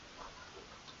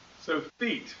So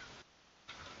feet.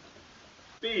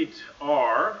 Feet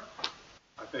are,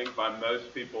 I think by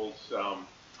most people's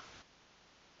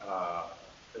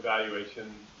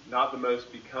evaluation, not the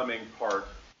most becoming part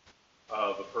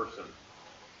of a person.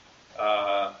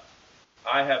 I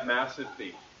have massive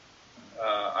feet.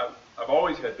 I've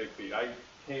always had big feet. I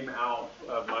came out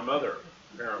of my mother,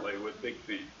 apparently, with big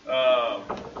feet.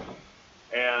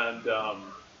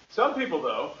 Some people,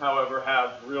 though, however,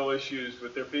 have real issues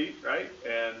with their feet, right?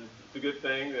 And it's a good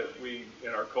thing that we, in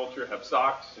our culture, have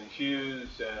socks and shoes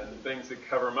and things that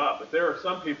cover them up. But there are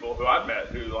some people who I've met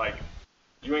who, like,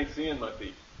 you ain't seeing my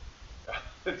feet.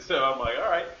 And so I'm like, all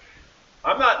right.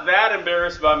 I'm not that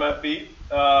embarrassed by my feet,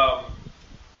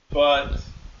 but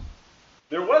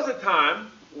there was a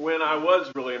time when I was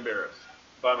really embarrassed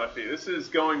by my feet. This is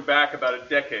going back about a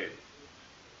decade.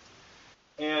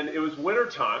 And it was winter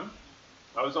time.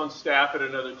 I was on staff at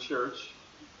another church,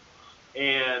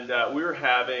 and we were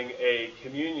having a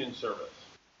communion service.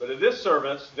 But at this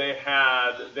service, they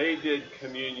did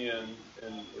communion,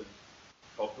 and it's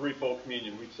called threefold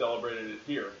communion. We celebrated it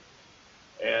here.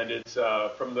 And it's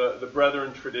from the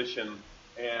Brethren tradition.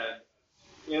 And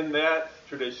in that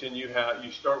tradition, you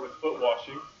start with foot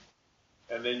washing,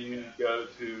 and then you go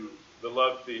to the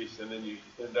love feast, and then you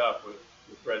end up with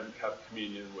bread and cup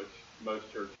communion, which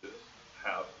most churches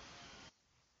have.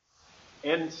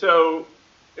 And so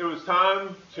it was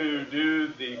time to do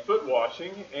the foot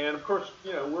washing, and of course,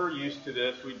 we're used to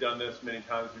this. We've done this many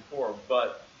times before,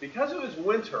 but because it was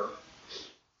winter,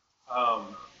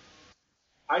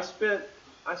 I spent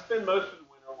most of the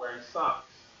winter wearing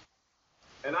socks.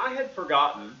 And I had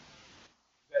forgotten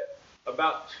that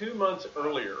about 2 months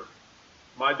earlier,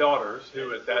 my daughters,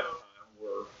 who at that time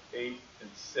were 8 and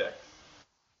 6,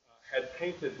 had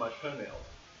painted my toenails.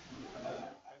 And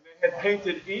they had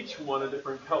painted each one a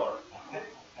different color.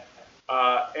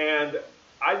 And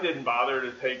I didn't bother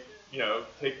to take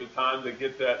the time to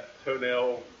get that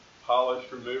toenail polish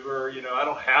remover. I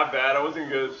don't have that. I wasn't going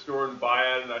to go to the store and buy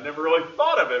it, and I never really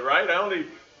thought of it, right? I only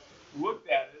looked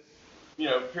at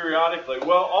it, periodically.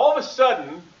 Well, all of a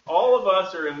sudden, all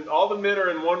the men are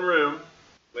in one room.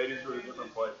 Ladies are in a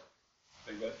different place. I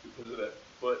think that's because of that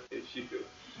foot issue.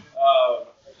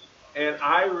 And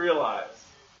I realized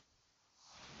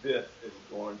this is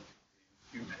going to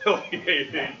be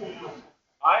humiliating.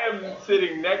 I am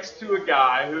sitting next to a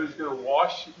guy who's going to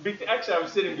wash. Actually, I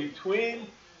was sitting between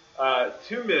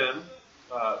two men,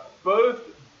 both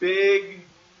big,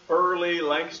 burly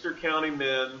Lancaster County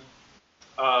men.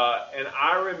 And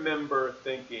I remember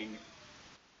thinking,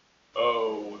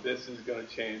 oh, this is going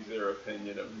to change their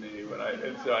opinion of me.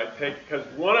 Because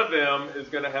one of them is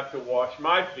going to have to wash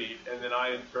my feet, and then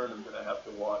I in turn am going to have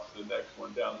to wash the next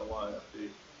one down the line of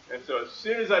feet. And so as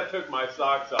soon as I took my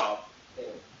socks off,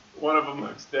 one of them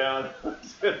looks down,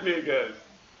 looks at me and goes,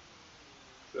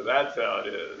 so that's how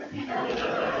it is.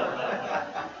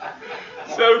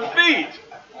 So feet.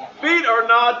 Feet are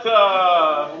not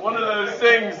one of those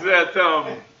things that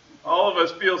all of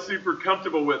us feel super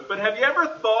comfortable with. But have you ever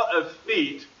thought of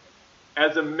feet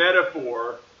as a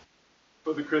metaphor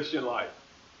for the Christian life?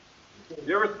 Have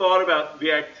you ever thought about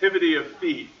the activity of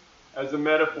feet as a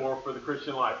metaphor for the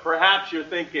Christian life? Perhaps you're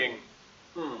thinking,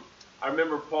 I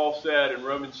remember Paul said in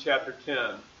Romans chapter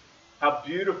 10, how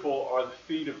beautiful are the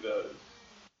feet of those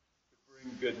who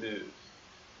bring good news.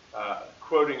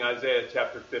 Quoting Isaiah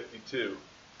chapter 52.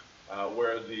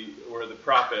 Where the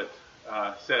prophet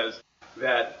says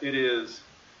that it is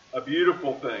a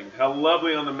beautiful thing. How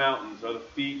lovely on the mountains are the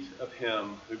feet of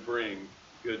him who bring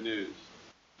good news.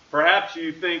 Perhaps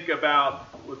you think about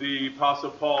the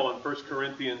Apostle Paul in 1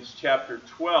 Corinthians chapter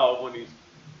 12 when he's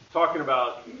talking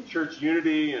about church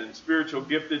unity and spiritual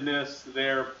giftedness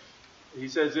there. He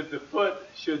says, if the foot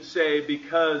should say,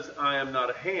 because I am not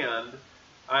a hand,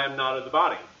 I am not of the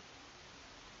body.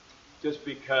 Just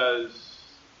because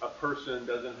a person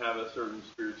doesn't have a certain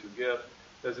spiritual gift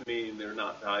doesn't mean they're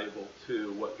not valuable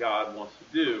to what God wants to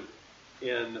do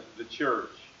in the church.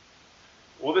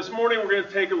 Well, this morning we're going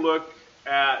to take a look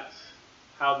at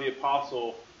how the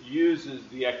apostle uses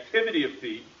the activity of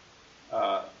feet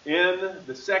in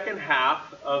the second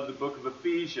half of the book of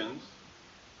Ephesians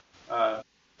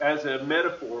as a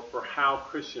metaphor for how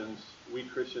we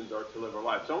Christians are to live our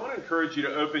lives. So I want to encourage you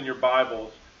to open your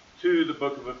Bibles to the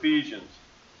book of Ephesians.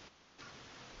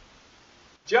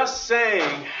 Just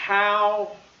saying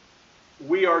how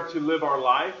we are to live our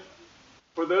life,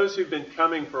 for those who've been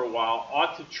coming for a while,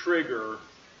 ought to trigger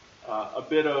a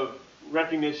bit of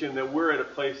recognition that we're at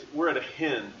a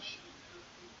hinge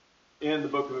in the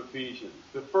book of Ephesians.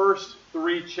 The first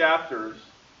 3 chapters,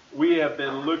 we have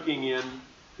been looking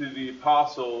into the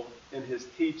apostle in his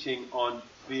teaching on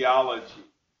theology.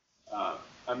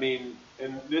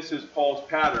 And this is Paul's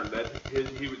pattern, that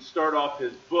he would start off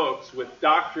his books with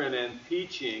doctrine and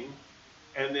teaching,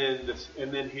 and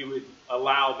then he would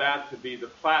allow that to be the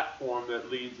platform that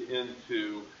leads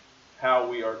into how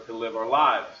we are to live our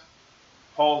lives.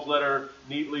 Paul's letter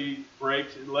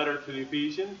to the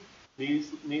Ephesians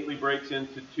neatly breaks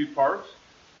into two parts: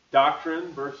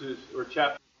 doctrine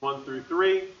chapters 1 through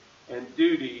 3, and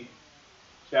duty,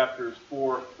 chapters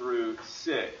 4 through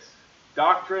 6.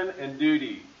 Doctrine and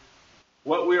duty.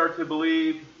 What we are to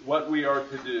believe, what we are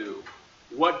to do.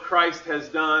 What Christ has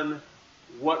done,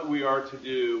 what we are to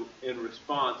do in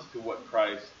response to what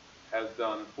Christ has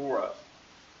done for us.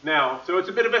 Now, so it's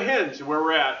a bit of a hinge where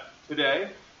we're at today.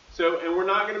 And we're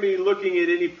not going to be looking at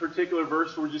any particular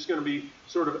verse. We're just going to be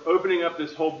sort of opening up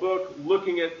this whole book,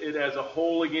 looking at it as a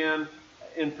whole again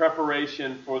in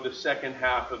preparation for the second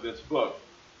half of this book.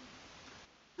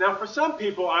 Now, for some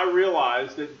people, I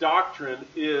realize that doctrine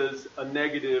is a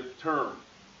negative term.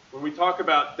 When we talk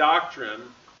about doctrine,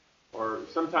 or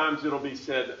sometimes it'll be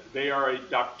said they are a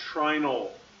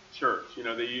doctrinal church.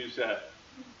 They use that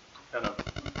kind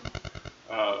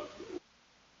of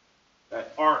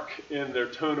that arc in their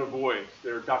tone of voice.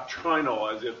 They're doctrinal,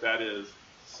 as if that is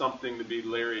something to be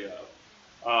leery of.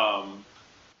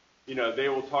 They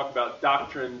will talk about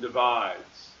doctrine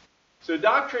divides. So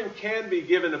doctrine can be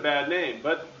given a bad name,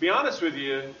 but to be honest with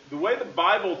you, the way the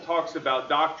Bible talks about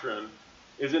doctrine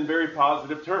is in very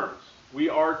positive terms. We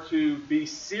are to be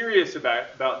serious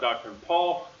about doctrine.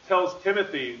 Paul tells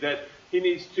Timothy that he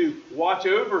needs to watch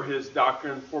over his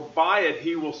doctrine, for by it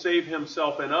he will save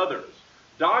himself and others.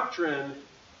 Doctrine,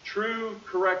 true,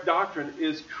 correct doctrine,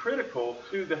 is critical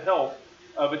to the health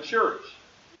of a church.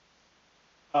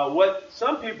 What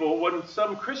some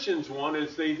Christians want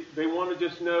is they want to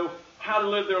just know how to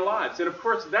live their lives. And of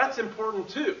course, that's important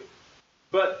too.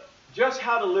 But just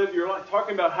how to live your life,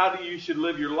 talking about how you should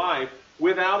live your life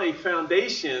without a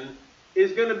foundation,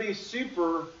 is going to be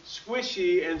super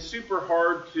squishy and super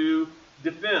hard to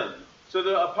defend. So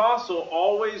the apostle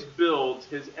always builds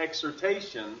his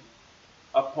exhortation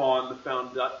upon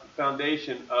the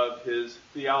foundation of his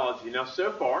theology. Now,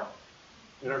 so far,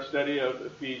 in our study of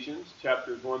Ephesians,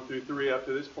 chapters 1 through 3 up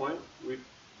to this point, we've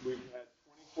had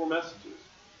 24 messages.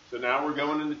 So now we're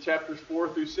going into chapters 4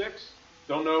 through 6.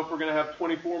 Don't know if we're going to have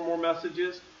 24 more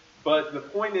messages, but the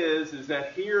point is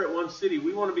that here at One City,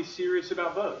 we want to be serious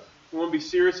about both. We want to be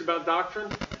serious about doctrine,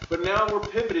 but now we're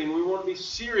pivoting. We want to be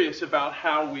serious about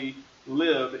how we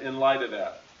live in light of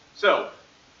that. So,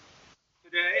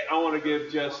 today I want to give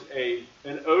just an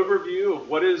overview of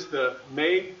what is the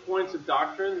main points of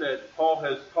doctrine that Paul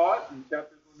has taught in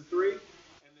chapters 1 to 3, and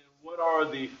then what are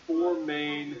the four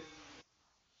main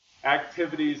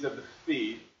activities of the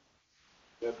feet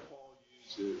that Paul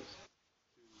uses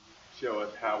to show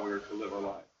us how we are to live our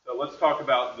life. So let's talk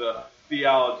about the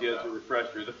theology as a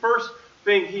refresher. The first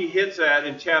thing he hits at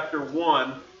in chapter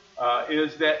 1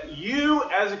 is that you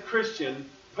as a Christian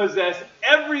possess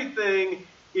everything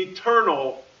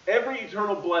eternal, every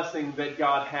eternal blessing that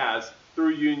God has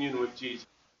through union with Jesus.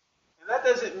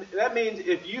 And that means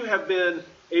if you have been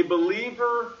a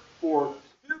believer for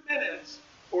 2 minutes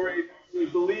or a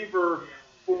believer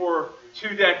for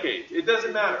 2 decades, it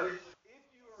doesn't matter. If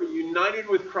you are united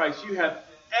with Christ, you have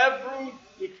every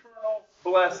eternal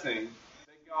blessing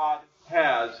that God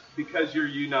has because you're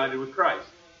united with Christ.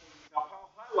 Now, Paul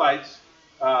highlights,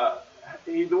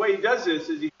 the way he does this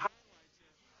is he highlights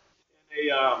it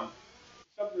in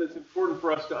something that's important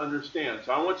for us to understand.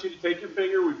 So I want you to take your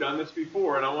finger, we've done this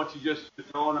before, and I want you just to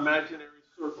draw an imaginary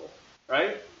circle,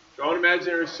 right? Draw an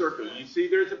imaginary circle. You see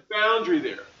there's a boundary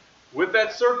there. With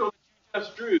that circle that you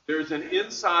just drew, there's an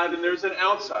inside and there's an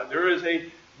outside. There is a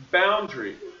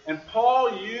boundary. And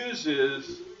Paul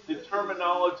uses the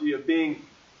terminology of being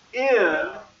in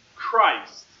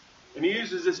Christ. And he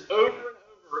uses this over and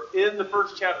over in the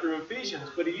first chapter of Ephesians,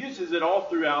 but he uses it all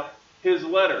throughout his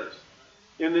letters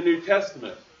in the New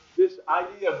Testament. This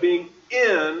idea of being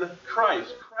in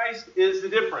Christ. Christ is the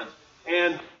difference.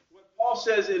 And what Paul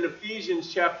says in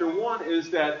Ephesians chapter 1 is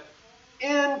that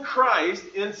in Christ,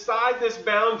 inside this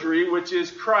boundary, which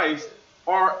is Christ,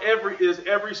 is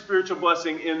every spiritual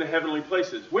blessing in the heavenly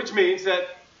places. Which means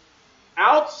that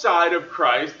outside of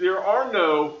Christ, there are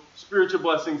no spiritual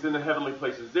blessings in the heavenly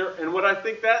places. And what I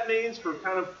think that means for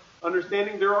kind of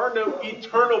understanding, there are no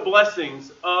eternal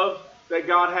blessings that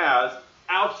God has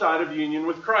outside of union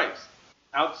with Christ,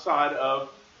 outside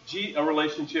of a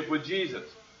relationship with Jesus.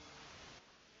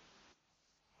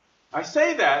 I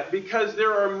say that because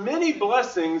there are many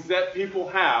blessings that people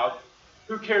have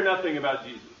who care nothing about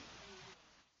Jesus.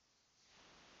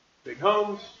 Big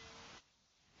homes,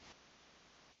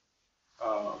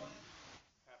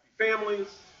 families,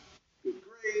 good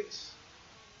grades.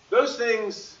 Those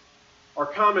things are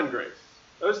common grace.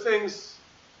 Those things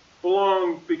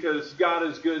belong because God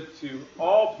is good to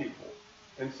all people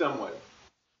in some way.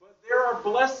 But there are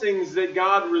blessings that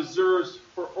God reserves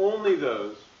for only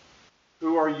those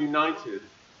who are united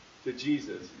to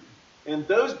Jesus. And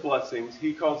those blessings,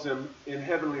 he calls them in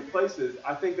heavenly places.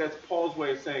 I think that's Paul's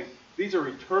way of saying these are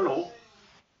eternal.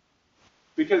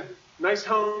 Because nice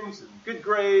homes and good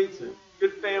grades and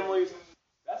good families,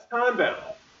 that's time-bound.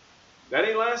 That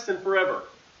ain't lasting forever.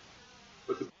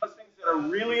 But the blessings that are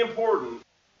really important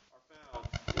are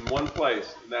found in one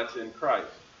place, and that's in Christ.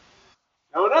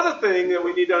 Now, another thing that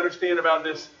we need to understand about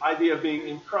this idea of being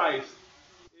in Christ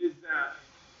is that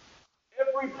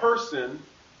every person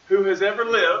who has ever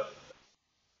lived,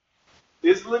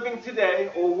 is living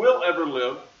today, or will ever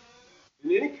live,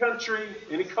 in any country,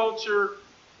 any culture,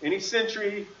 any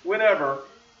century, whenever,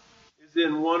 is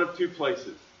in one of two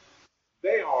places.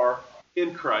 They are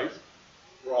in Christ,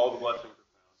 where all the blessings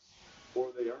are found,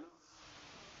 or they are not.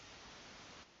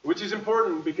 Which is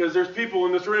important because there's people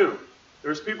in this room.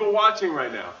 There's people watching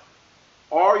right now.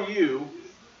 Are you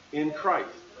in Christ?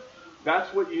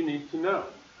 That's what you need to know.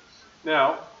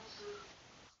 Now,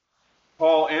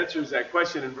 Paul answers that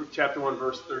question in chapter 1,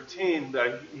 verse 13.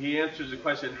 He answers the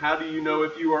question, how do you know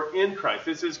if you are in Christ?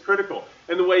 This is critical.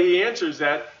 And the way he answers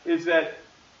that is that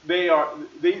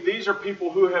these are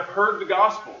people who have heard the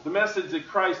gospel, the message that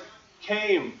Christ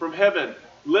came from heaven,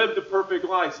 lived a perfect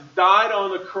life, died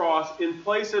on the cross in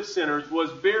place of sinners,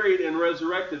 was buried and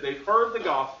resurrected. They've heard the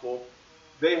gospel.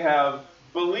 They have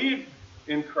believed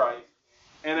in Christ.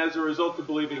 And as a result of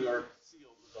believing, are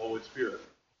sealed with the Holy Spirit.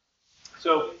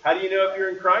 So, how do you know if you're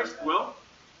in Christ? Well,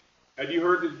 have you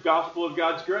heard the gospel of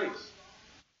God's grace?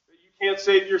 That you can't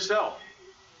save yourself.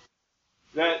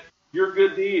 That your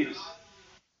good deeds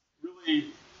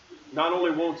really not only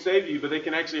won't save you, but they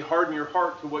can actually harden your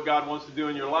heart to what God wants to do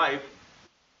in your life.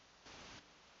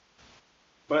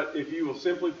 But if you will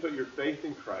simply put your faith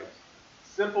in Christ,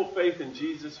 simple faith in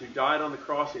Jesus who died on the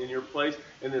cross in your place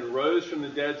and then rose from the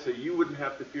dead so you wouldn't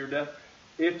have to fear death,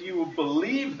 if you will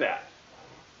believe that,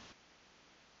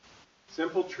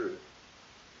 simple truth,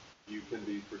 you can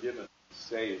be forgiven,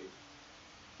 saved,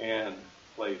 and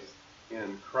placed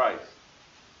in Christ.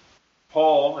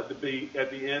 Paul, at the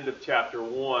end of chapter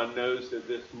 1, knows that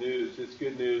this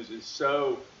good news, is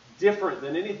so different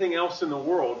than anything else in the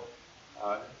world.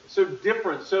 So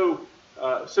different, so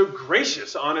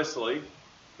gracious, honestly,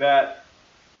 that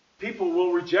people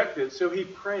will reject it. So he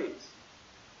prays.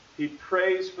 He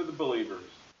prays for the believers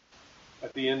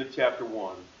at the end of chapter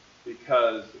 1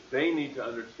 because they need to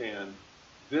understand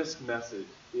this message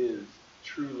is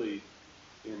truly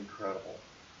incredible.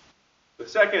 The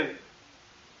second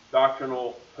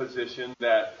doctrinal position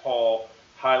that Paul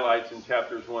highlights in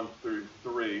chapters 1 through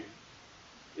 3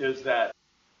 is that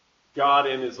God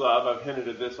in his love, I've hinted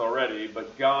at this already,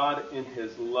 but God in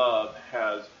his love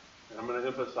has, and I'm going to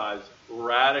emphasize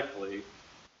radically,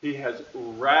 he has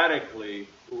radically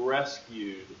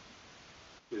rescued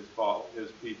his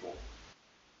people.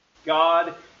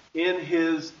 God in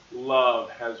his love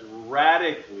has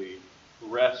radically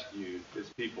rescued his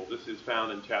people. This is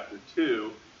found in chapter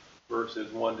 2,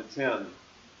 verses 1 to 10.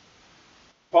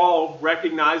 Paul,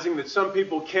 recognizing that some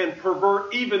people can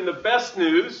pervert even the best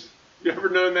news. You ever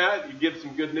known that? You give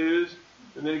some good news,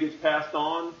 and then it gets passed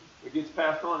on. It gets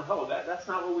passed on. Oh, that's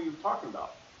not what we were talking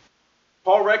about.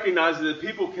 Paul recognizes that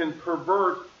people can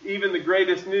pervert even the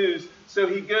greatest news, so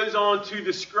he goes on to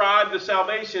describe the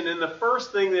salvation. And the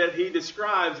first thing that he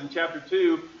describes in chapter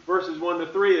 2, verses 1 to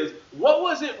 3 is, what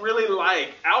was it really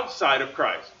like outside of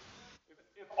Christ?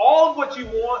 If all of what you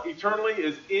want eternally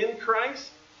is in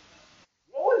Christ,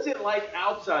 what was it like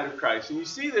outside of Christ? And you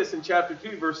see this in chapter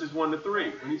 2, verses 1 to 3.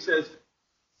 When he says,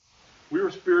 we were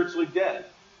spiritually dead.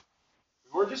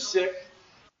 We weren't just sick.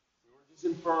 We weren't just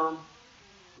infirm.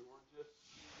 We weren't just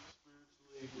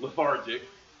spiritually lethargic.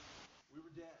 We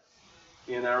were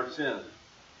dead in our sin.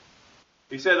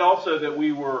 He said also that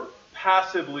we were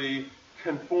passively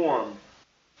conformed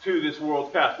to this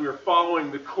world's past. We were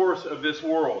following the course of this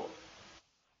world.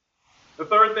 The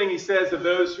third thing he says of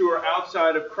those who are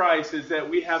outside of Christ is that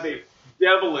we have a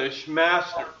devilish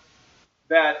master,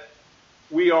 that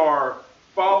we are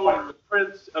following the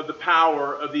prince of the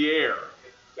power of the air.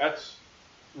 That's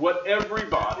what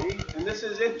everybody, and this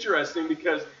is interesting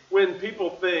because when people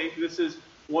think this is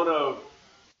one of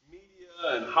media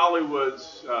and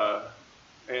Hollywood's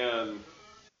and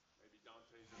maybe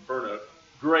Dante's Inferno,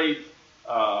 great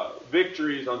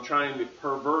victories on trying to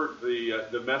pervert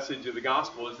the message of the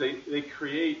gospel, is they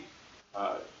create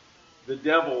the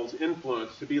devil's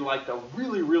influence to be like the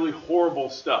really, really horrible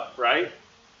stuff, right?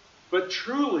 But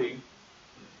truly,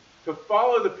 to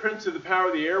follow the prince of the power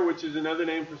of the air, which is another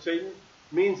name for Satan,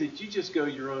 means that you just go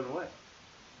your own way.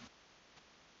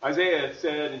 Isaiah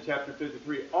said in chapter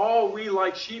 53, all we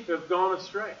like sheep have gone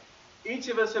astray. Each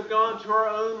of us have gone to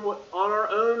on our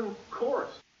own course.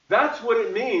 That's what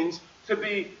it means to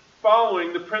be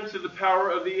following the prince of the power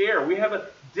of the air. We have a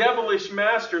devilish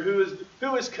master who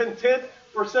is content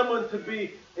for someone to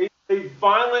be a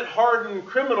violent, hardened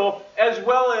criminal as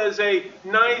well as a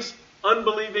nice,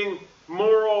 unbelieving,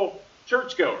 moral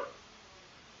churchgoer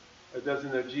that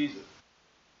doesn't know Jesus.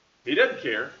 He doesn't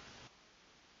care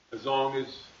as long as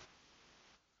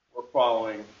we're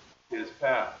following his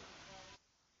path.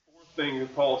 Fourth thing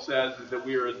that Paul says is that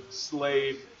we are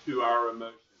enslaved to our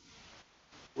emotions.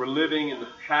 We're living in the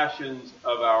passions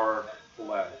of our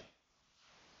flesh.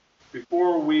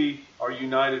 Before we are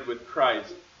united with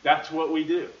Christ, that's what we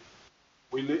do.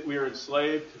 We are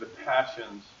enslaved to the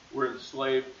passions. We're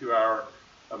enslaved to our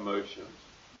emotions.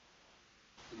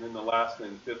 And then the last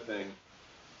thing, fifth thing,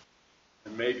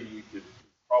 and maybe you could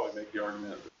probably make the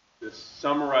argument that this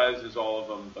summarizes all of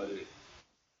them, but it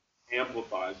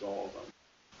amplifies all of them.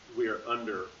 We are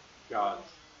under God's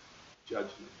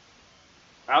judgment.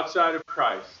 Outside of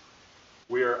Christ,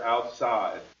 we are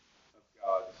outside of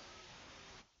God's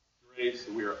grace.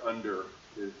 We are under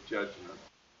his judgment.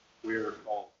 We are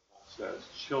called, Paul says,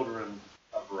 children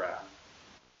of wrath,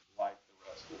 like the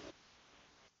rest of them.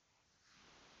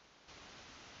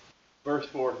 Verse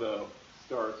 4, though,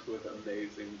 starts with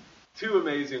two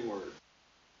amazing words.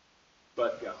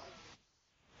 But God.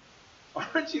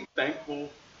 Aren't you thankful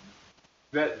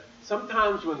that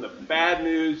sometimes when the bad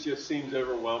news just seems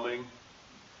overwhelming,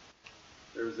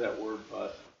 there's that word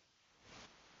but.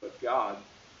 But God.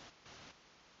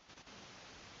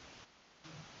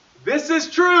 This is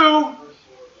true.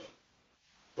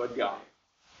 But God.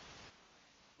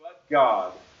 But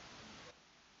God,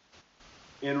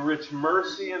 in rich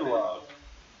mercy and love,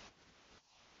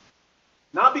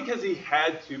 not because he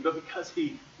had to, but because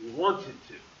he wanted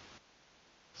to,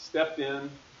 stepped in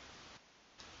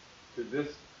to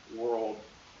this world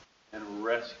and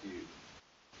rescued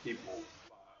people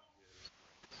by his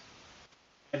grace.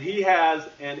 And he has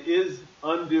and is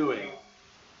undoing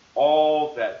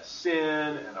all that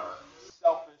sin and our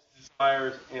selfish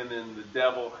desires and then the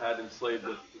devil had enslaved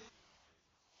us to.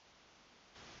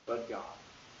 But God.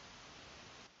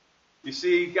 You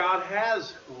see, God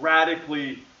has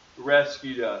radically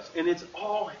rescued us, and it's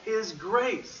all his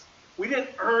grace. We didn't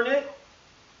earn it.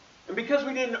 And because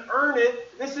we didn't earn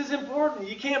it, this is important.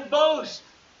 You can't boast.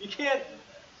 You can't.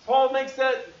 Paul makes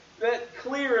that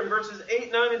clear in verses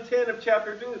 8, 9, and 10 of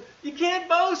chapter 2. You can't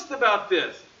boast about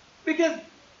this. Because,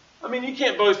 you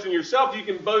can't boast in yourself. You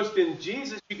can boast in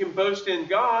Jesus. You can boast in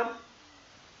God.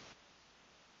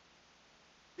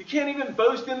 You can't even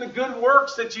boast in the good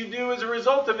works that you do as a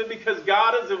result of it because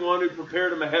God is the one who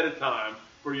prepared them ahead of time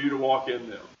for you to walk in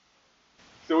them.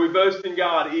 So we boast in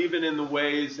God even in the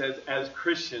ways as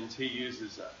Christians he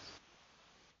uses us.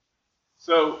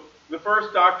 So the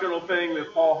first doctrinal thing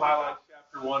that Paul highlights in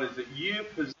chapter 1 is that you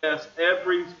possess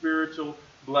every spiritual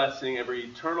blessing, every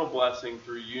eternal blessing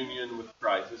through union with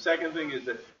Christ. The second thing is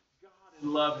that God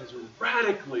in love has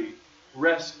radically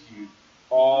rescued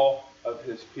all of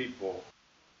his people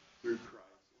through Christ.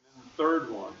 And then the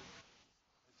third one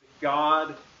is that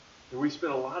God, and we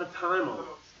spent a lot of time on this,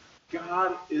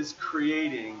 God is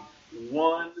creating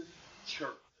one church.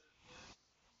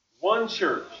 One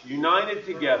church, united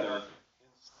together in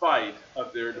spite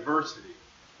of their diversity.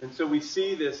 And so we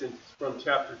see this from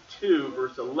chapter 2,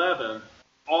 verse 11,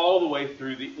 all the way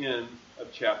through the end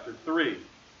of chapter 3.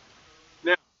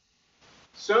 Now,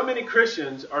 so many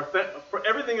Christians are, for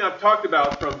everything I've talked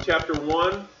about from chapter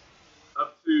 1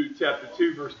 up to chapter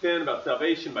 2, verse 10, about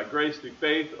salvation by grace through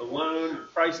faith alone,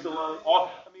 Christ alone,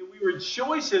 we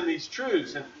rejoice in these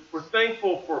truths, and we're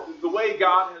thankful for the way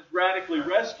God has radically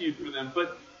rescued for them.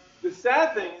 But the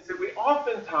sad thing is that we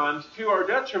oftentimes, to our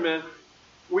detriment,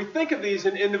 we think of these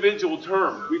in individual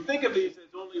terms. We think of these as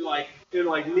only like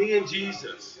me and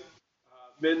Jesus,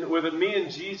 with a me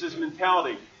and Jesus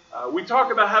mentality. We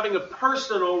talk about having a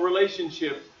personal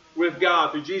relationship with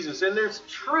God through Jesus, and there's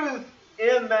truth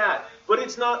in that, but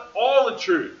it's not all the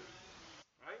truth.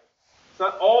 Right? It's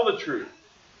not all the truth.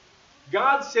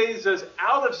 God saves us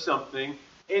out of something,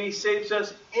 and he saves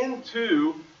us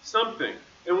into something.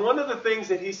 And one of the things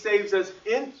that he saves us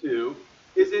into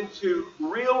is into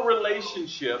real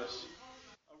relationships,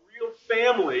 a real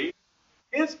family,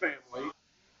 his family, and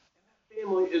that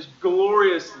family is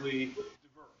gloriously diverse.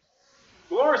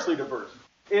 Gloriously diverse.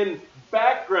 in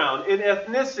background, in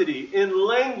ethnicity, in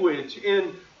language,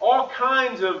 in all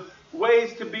kinds of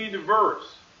ways to be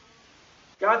diverse.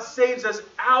 God saves us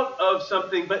out of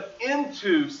something, but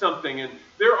into something. And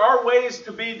there are ways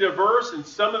to be diverse, and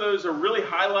some of those are really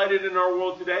highlighted in our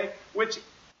world today, which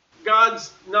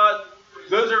God's not,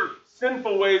 those are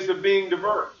sinful ways of being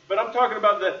diverse. But I'm talking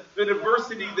about the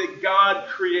diversity that God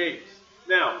creates.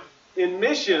 Now, in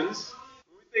missions,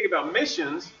 when we think about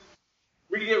missions,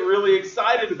 we get really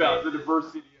excited about the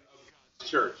diversity of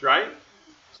God's church, right?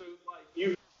 So, like, you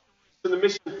hear in the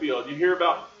mission field, you hear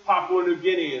about Papua New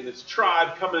Guinea and this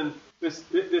tribe coming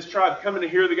to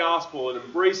hear the gospel and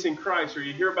embracing Christ, or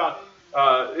you hear about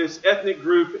this ethnic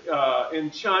group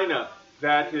in China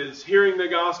that is hearing the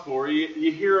gospel, or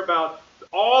you hear about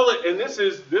and this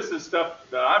is stuff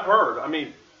that I've heard. I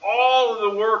mean, all of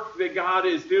the work that God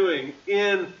is doing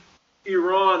in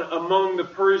Iran among the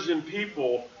Persian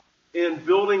people in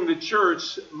building the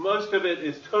church, most of it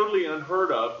is totally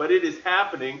unheard of, but it is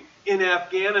happening. In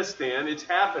Afghanistan, it's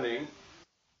happening.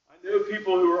 I know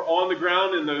people who are on the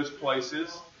ground in those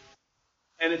places,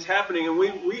 and it's happening. And we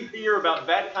hear about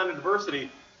that kind of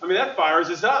diversity. I mean, that fires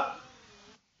us up.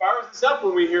 Fires us up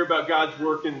when we hear about God's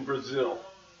work in Brazil.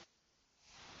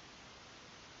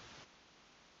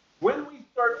 When we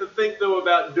start to think, though,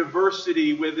 about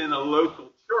diversity within a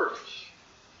local church,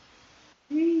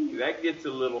 that gets a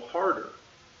little harder.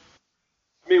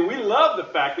 I mean, we love the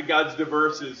fact that God's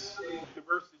diversity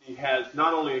has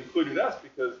not only included us,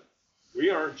 because we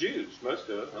aren't Jews, most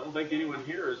of us. I don't think anyone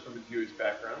here is from a Jewish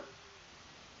background.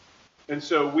 And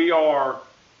so we're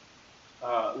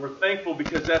thankful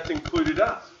because that's included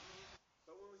us.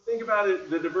 But when we think about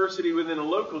it, the diversity within a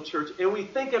local church, and we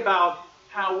think about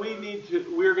how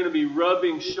we're going to be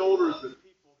rubbing shoulders with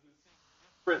people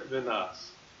who are different than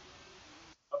us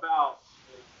about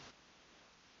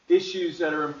issues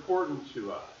that are important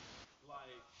to us, like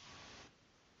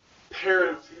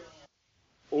parenting,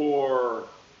 or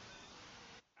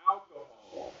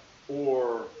alcohol,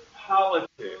 or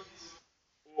politics,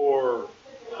 or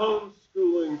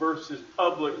homeschooling versus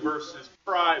public versus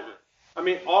private. I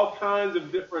mean, all kinds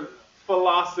of different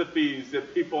philosophies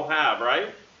that people have, right?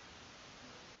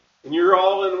 And you're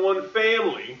all in one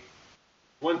family,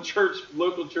 one church,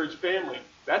 local church family.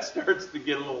 That starts to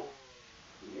get a little,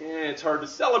 it's hard to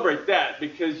celebrate that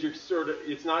because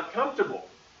it's not comfortable.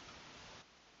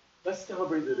 Let's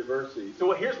celebrate the diversity.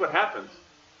 So here's what happens.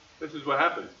 This is what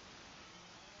happens.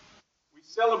 We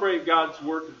celebrate God's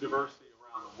work of diversity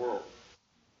around the world,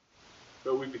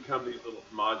 but we become these little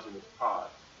homogenous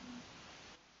pods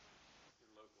in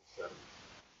local settings.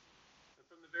 And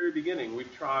from the very beginning, we've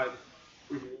wanted,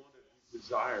 we've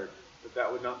desired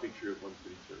that would not be true of One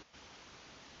City Church.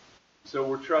 So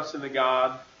we're trusting that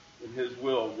God and His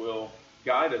will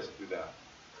guide us through that.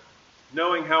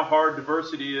 Knowing how hard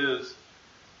diversity is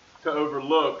to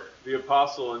overlook, the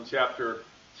apostle in chapter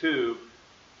 2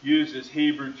 uses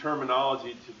Hebrew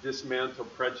terminology to dismantle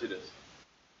prejudice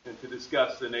and to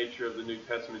discuss the nature of the New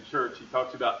Testament church. He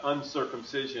talks about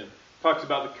uncircumcision, talks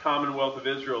about the commonwealth of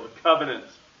Israel, the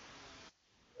covenants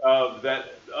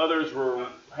that others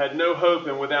had no hope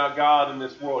and without God in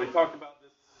this world. He talked about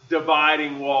this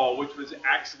dividing wall, which was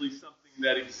actually something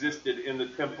that existed in the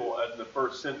temple in the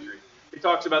first century. He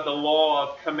talks about the law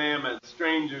of commandments,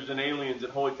 strangers and aliens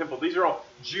and holy temple. These are all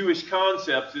Jewish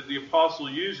concepts that the apostle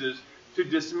uses to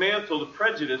dismantle the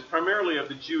prejudice primarily of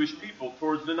the Jewish people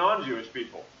towards the non-Jewish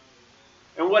people.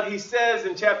 And what he says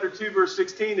in chapter 2, verse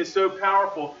 16 is so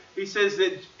powerful. He says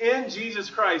that in Jesus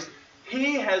Christ,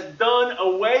 He has done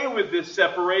away with this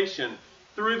separation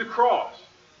through the cross,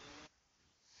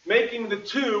 making the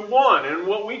two one. And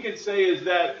what we could say is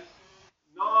that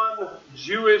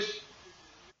non-Jewish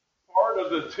part of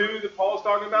the two that Paul's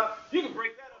talking about, you can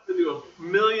break that up into a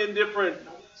million different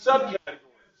subcategories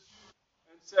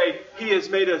and say, He has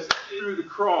made us through the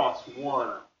cross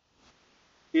one.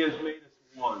 He has made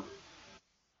us one.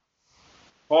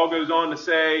 Paul goes on to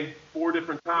say 4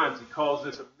 different times, he calls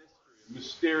this a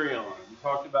mystery, a mysterion. We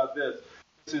talked about this.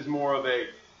 This is more of a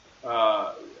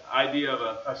idea of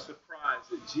a surprise,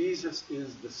 that Jesus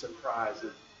is the surprise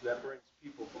that brings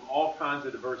people from all kinds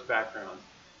of diverse backgrounds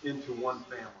into one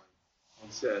family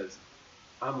and says,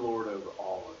 I'm Lord over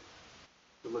all of it.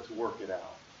 So let's work it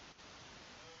out.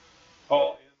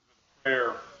 Paul ends with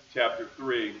prayer, chapter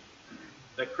 3,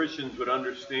 that Christians would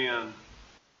understand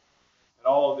that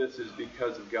all of this is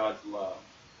because of God's love.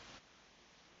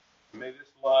 May this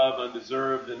love,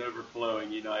 undeserved and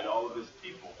overflowing, unite all of His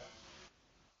people.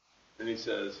 And he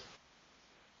says,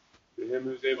 to Him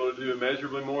who's able to do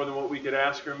immeasurably more than what we could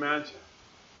ask or imagine.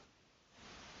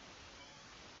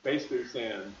 Basically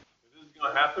saying, if this is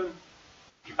going to happen,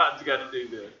 God's got to do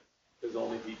this because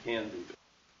only He can do this.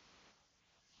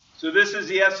 So this is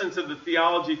the essence of the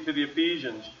theology to the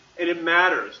Ephesians, and it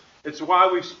matters. It's why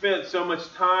we've spent so much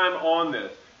time on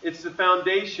this. It's the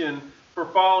foundation for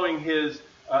following his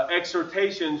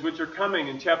exhortations, which are coming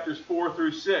in chapters 4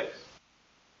 through 6.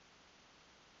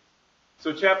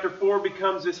 So chapter 4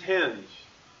 becomes this hinge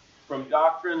from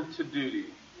doctrine to duty.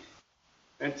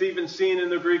 And it's even seen in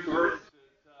the Greek verbs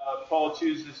that Paul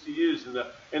chooses to use.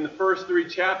 In the first 3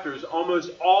 chapters,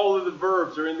 almost all of the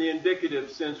verbs are in the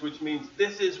indicative sense, which means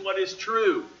this is what is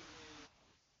true.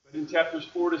 But in chapters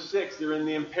 4 to 6, they're in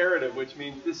the imperative, which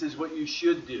means this is what you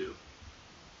should do.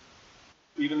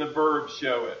 Even the verbs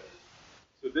show it.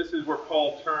 So this is where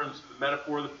Paul turns to the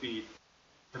metaphor of the feet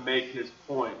to make his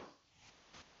point.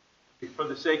 For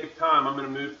the sake of time, I'm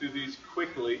going to move through these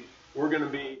quickly. We're going to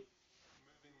be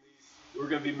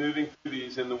moving through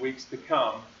these in the weeks to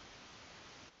come.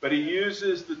 But he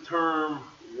uses the term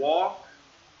walk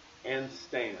and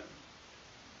stand.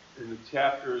 In the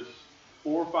chapters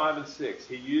 4, 5, and 6,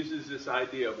 he uses this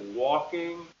idea of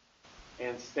walking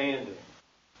and standing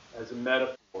as a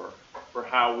metaphor for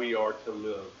how we are to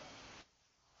live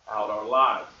out our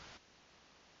lives.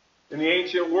 In the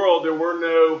ancient world, there were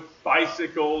no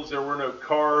bicycles, there were no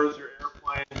cars or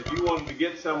airplanes. If you wanted to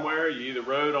get somewhere, you either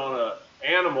rode on an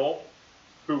animal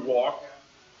who walked,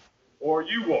 or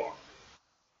you walked.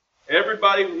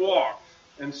 Everybody walked.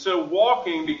 And so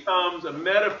walking becomes a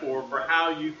metaphor for how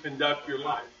you conduct your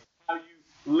life, how you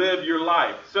live your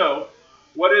life. So,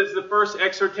 what is the first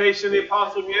exhortation the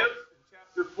apostle gives? In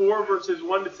chapter 4, verses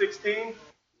 1 to 16.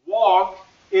 Walk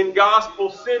in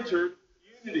gospel-centered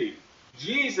unity.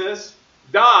 Jesus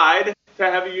died to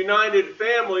have a united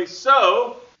family,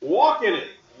 so walk in it.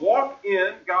 Walk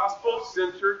in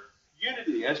gospel-centered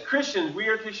unity. As Christians,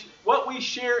 what we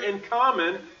share in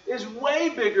common is way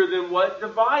bigger than what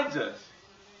divides us.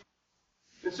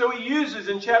 And so he uses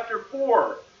in chapter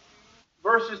 4,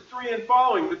 verses 3 and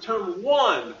following, the term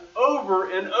one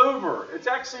over and over. It's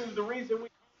actually the reason we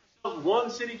call ourselves One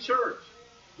City Church.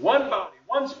 One body,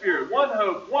 one spirit, one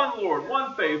hope, one Lord,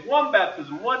 one faith, one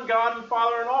baptism, one God and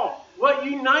Father in all. What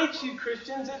unites you,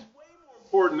 Christians, is way more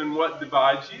important than what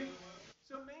divides you.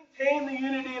 So maintain the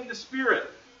unity of the Spirit.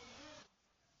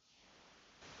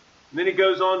 And then he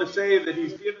goes on to say that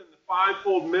he's given the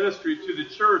fivefold ministry to the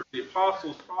church, the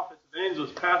apostles, prophets,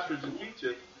 evangelists, pastors,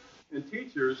 and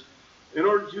teachers, in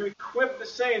order to equip the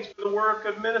saints for the work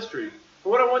of ministry.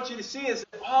 And what I want you to see is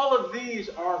that all of these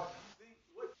are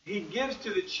what he gives to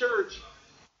the church,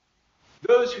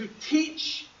 those who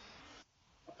teach,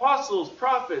 apostles,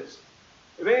 prophets,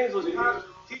 evangelists, pastors,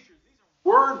 teachers. These are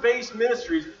word-based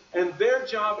ministries, and their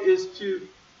job is to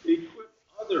equip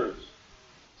others.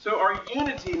 So our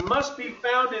unity must be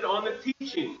founded on the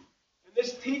teaching. And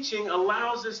this teaching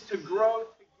allows us to grow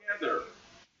together.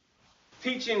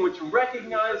 Teaching which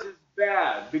recognizes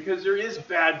bad, because there is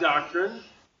bad doctrine.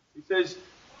 He says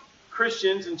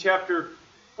Christians in chapter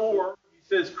 4, he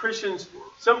says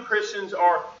some Christians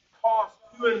are tossed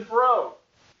to and fro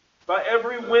by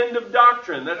every wind of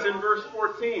doctrine. That's in verse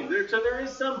 14. So there is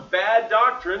some bad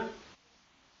doctrine.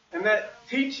 And that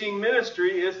teaching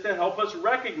ministry is to help us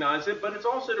recognize it, but it's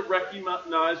also to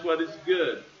recognize what is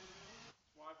good.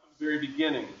 That's why from the very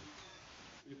beginning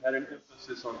we've had an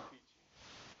emphasis on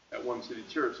teaching at One City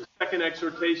Church. The second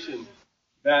exhortation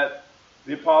that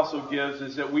the apostle gives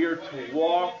is that we are to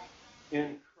walk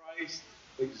in Christ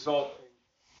exalting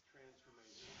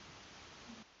transformation.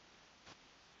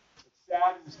 It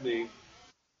saddens me,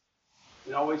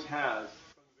 it always has,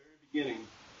 from the very beginning,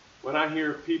 when I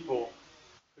hear people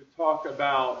who talk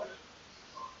about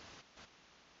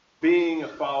being a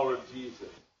follower of Jesus.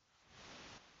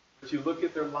 But you look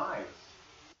at their lives,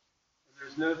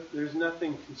 and there's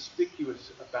nothing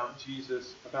conspicuous about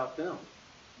Jesus, about them.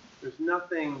 There's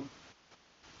nothing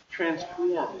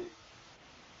transformed.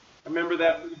 I remember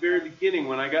that from the very beginning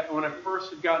when I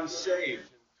first had gotten saved,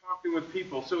 and talking with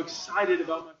people, so excited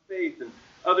about my faith, and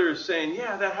others saying,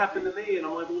 "Yeah, that happened to me," and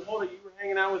I'm like, "Well, hold it, you were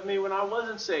hanging out with me when I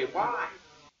wasn't saved. Why?"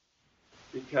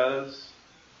 Because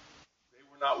they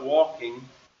were not walking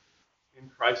in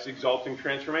Christ's exalting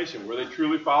transformation. Were they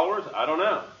truly followers? I don't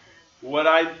know. What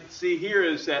I see here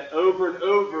is that over and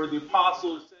over the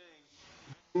apostle is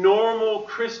saying normal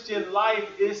Christian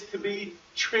life is to be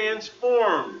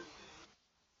transformed.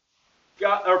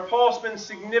 Paul spends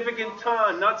significant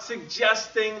time not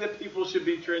suggesting that people should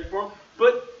be transformed,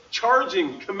 but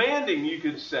charging, commanding, you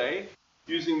could say,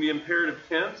 using the imperative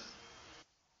tense,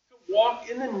 walk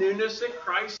in the newness that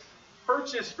Christ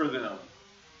purchased for them.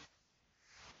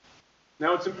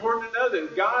 Now, it's important to know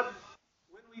that God,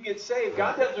 when we get saved,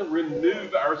 God doesn't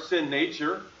remove our sin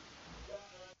nature.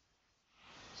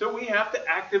 So we have to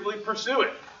actively pursue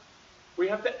it. We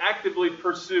have to actively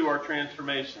pursue our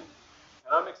transformation.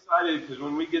 And I'm excited because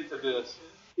when we get to this,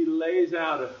 he lays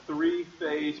out a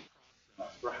 3-phase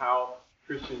process for how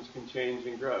Christians can change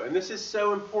and grow. And this is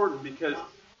so important because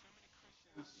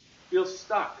Christians feel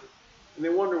stuck. And they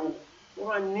wonder, well,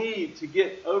 what do I need to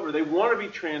get over? They want to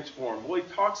be transformed. Well,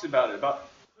 he talks about it,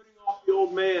 about putting off the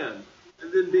old man,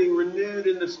 and then being renewed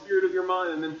in the spirit of your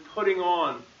mind, and then putting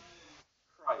on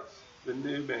Christ, the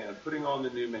new man, putting on the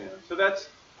new man. So that's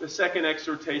the second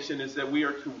exhortation, is that we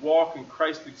are to walk in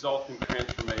Christ-exalting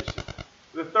transformation.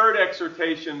 The third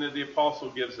exhortation that the apostle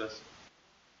gives us,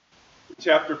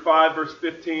 chapter 5, verse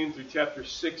 15 through chapter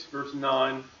 6, verse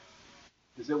 9,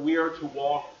 is that we are to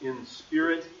walk in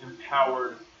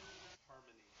spirit-empowered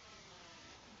harmony.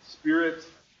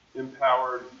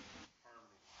 Spirit-empowered harmony.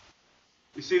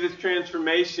 You see, this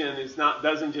transformation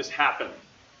doesn't just happen.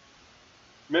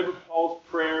 Remember Paul's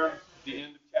prayer at the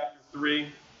end of chapter 3,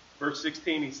 verse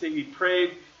 16? He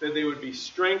prayed that they would be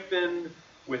strengthened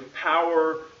with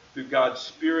power through God's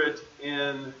Spirit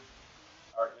in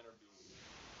our inner being.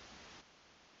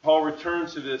 Paul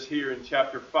returns to this here in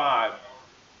chapter 5.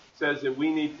 Says that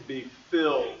we need to be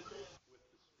filled with the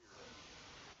Spirit.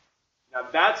 Now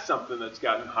that's something that's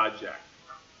gotten hijacked.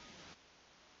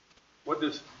 What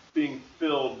does being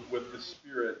filled with the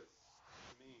Spirit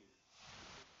mean?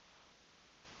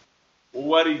 Well,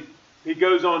 what he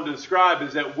goes on to describe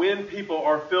is that when people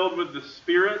are filled with the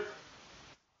Spirit,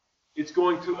 it's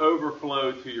going to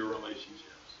overflow to your relationships.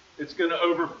 It's going to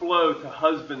overflow to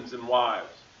husbands and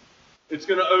wives. It's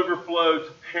going to overflow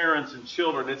to parents and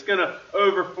children. It's going to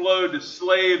overflow to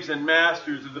slaves and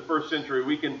masters of the first century.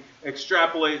 We can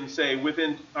extrapolate and say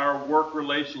within our work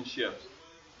relationships.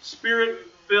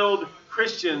 Spirit-filled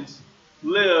Christians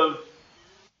live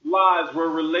lives where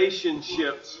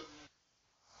relationships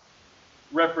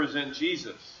represent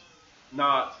Jesus,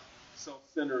 not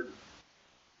self-centered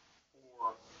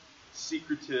or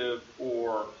secretive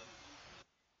or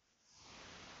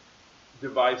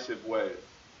divisive ways.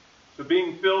 So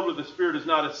being filled with the Spirit is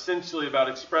not essentially about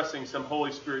expressing some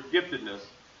Holy Spirit giftedness,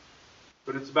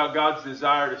 but it's about God's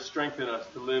desire to strengthen us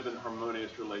to live in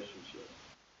harmonious relationships.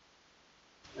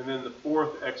 And then the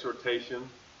fourth exhortation,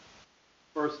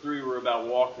 first three were about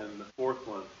walking. The fourth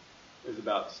one is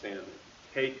about standing,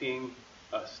 taking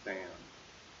a stand.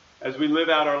 As we live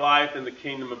out our life in the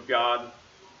kingdom of God,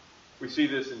 we see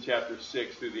this in chapter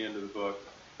 6 through the end of the book.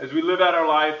 As we live out our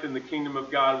life in the kingdom of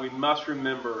God, we must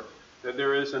remember that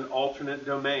there is an alternate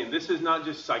domain. This is not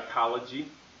just psychology.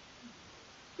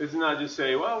 This is not just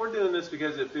say, well, we're doing this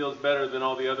because it feels better than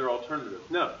all the other alternatives.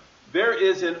 No. There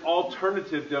is an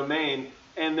alternative domain,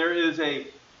 and there is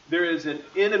an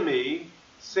enemy,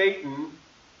 Satan,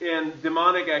 and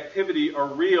demonic activity are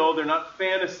real. They're not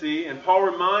fantasy. And Paul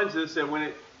reminds us that when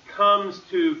it comes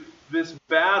to this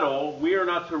battle, we are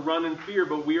not to run in fear,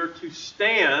 but we are to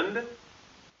stand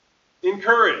in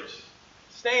courage.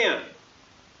 Stand.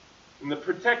 And the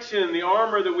protection and the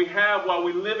armor that we have while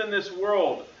we live in this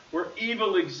world where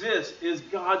evil exists is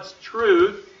God's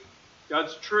truth,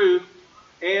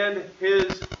 and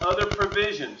His other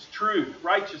provisions, truth,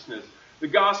 righteousness, the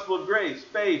gospel of grace,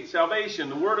 faith, salvation,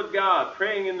 the Word of God,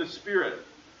 praying in the Spirit.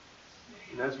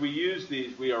 And as we use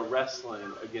these, we are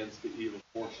wrestling against the evil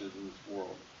forces in this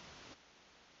world.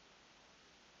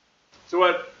 So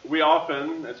what we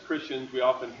often, as Christians, we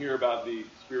often hear about the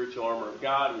spiritual armor of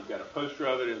God. We've got a poster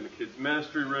of it in the kids'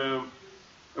 ministry room.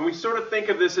 And we sort of think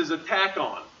of this as a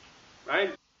tack-on,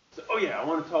 right? So, oh yeah, I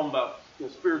want to tell them about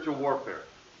spiritual warfare.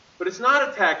 But it's not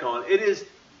a tack-on. It is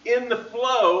in the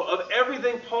flow of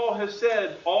everything Paul has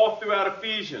said all throughout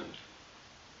Ephesians.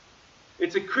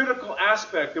 It's a critical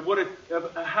aspect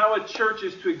of how a church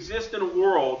is to exist in a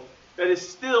world that is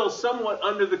still somewhat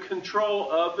under the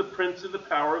control of the prince of the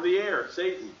power of the air,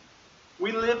 Satan.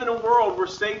 We live in a world where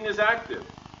Satan is active.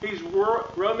 He's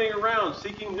roaming around,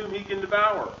 seeking whom he can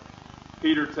devour,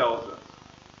 Peter tells us.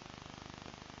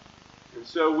 And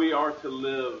so we are to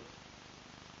live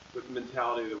with the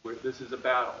mentality that this is a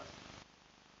battle.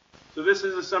 So this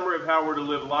is a summary of how we're to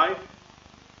live life.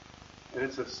 And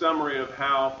it's a summary of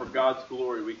how, for God's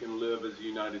glory, we can live as a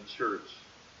united church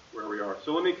where we are.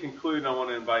 So let me conclude, and I want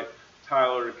to invite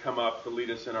Tyler to come up to lead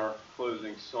us in our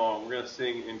closing song. We're going to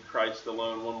sing In Christ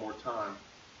Alone one more time.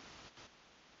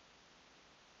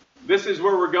 This is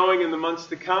where we're going in the months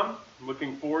to come. I'm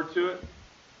looking forward to it.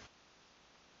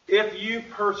 If you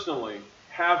personally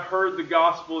have heard the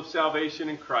gospel of salvation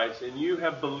in Christ and you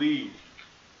have believed,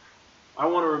 I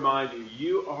want to remind you,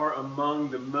 you are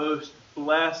among the most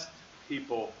blessed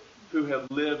people who have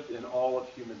lived in all of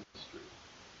human history.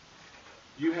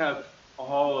 You have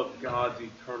all of God's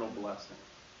eternal blessings.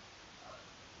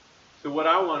 So what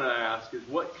I want to ask is,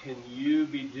 what can you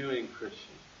be doing, Christian,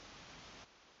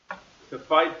 to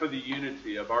fight for the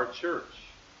unity of our church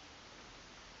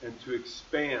and to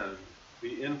expand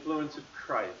the influence of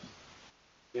Christ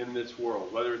in this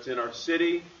world, whether it's in our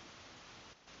city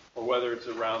or whether it's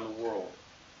around the world?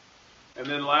 And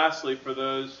then lastly, for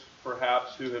those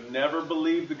perhaps who have never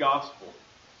believed the gospel,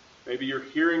 maybe you're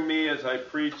hearing me as I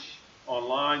preach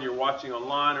online, you're watching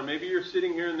online, or maybe you're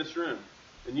sitting here in this room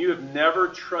and you have never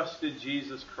trusted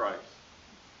Jesus Christ.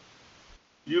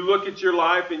 You look at your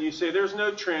life and you say, there's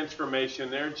no transformation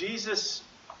there. Jesus,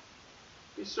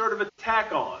 he's sort of a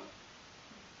tack on,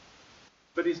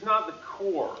 but he's not the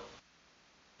core.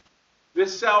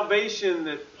 This salvation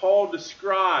that Paul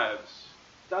describes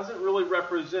doesn't really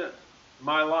represent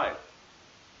my life.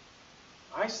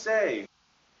 I say,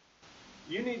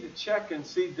 you need to check and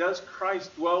see, does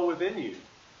Christ dwell within you?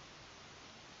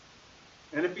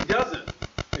 And if he doesn't,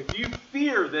 if you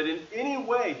fear that in any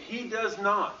way he does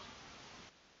not,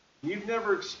 you've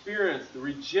never experienced the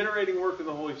regenerating work of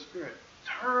the Holy Spirit,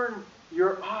 turn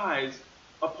your eyes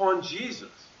upon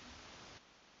Jesus.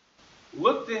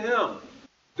 Look to him.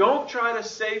 Don't try to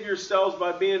save yourselves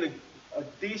by being a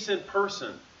decent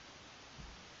person.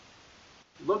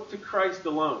 Look to Christ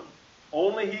alone.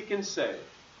 Only he can save.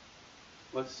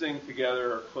 Let's sing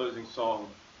together our closing song,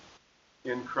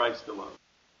 In Christ Alone.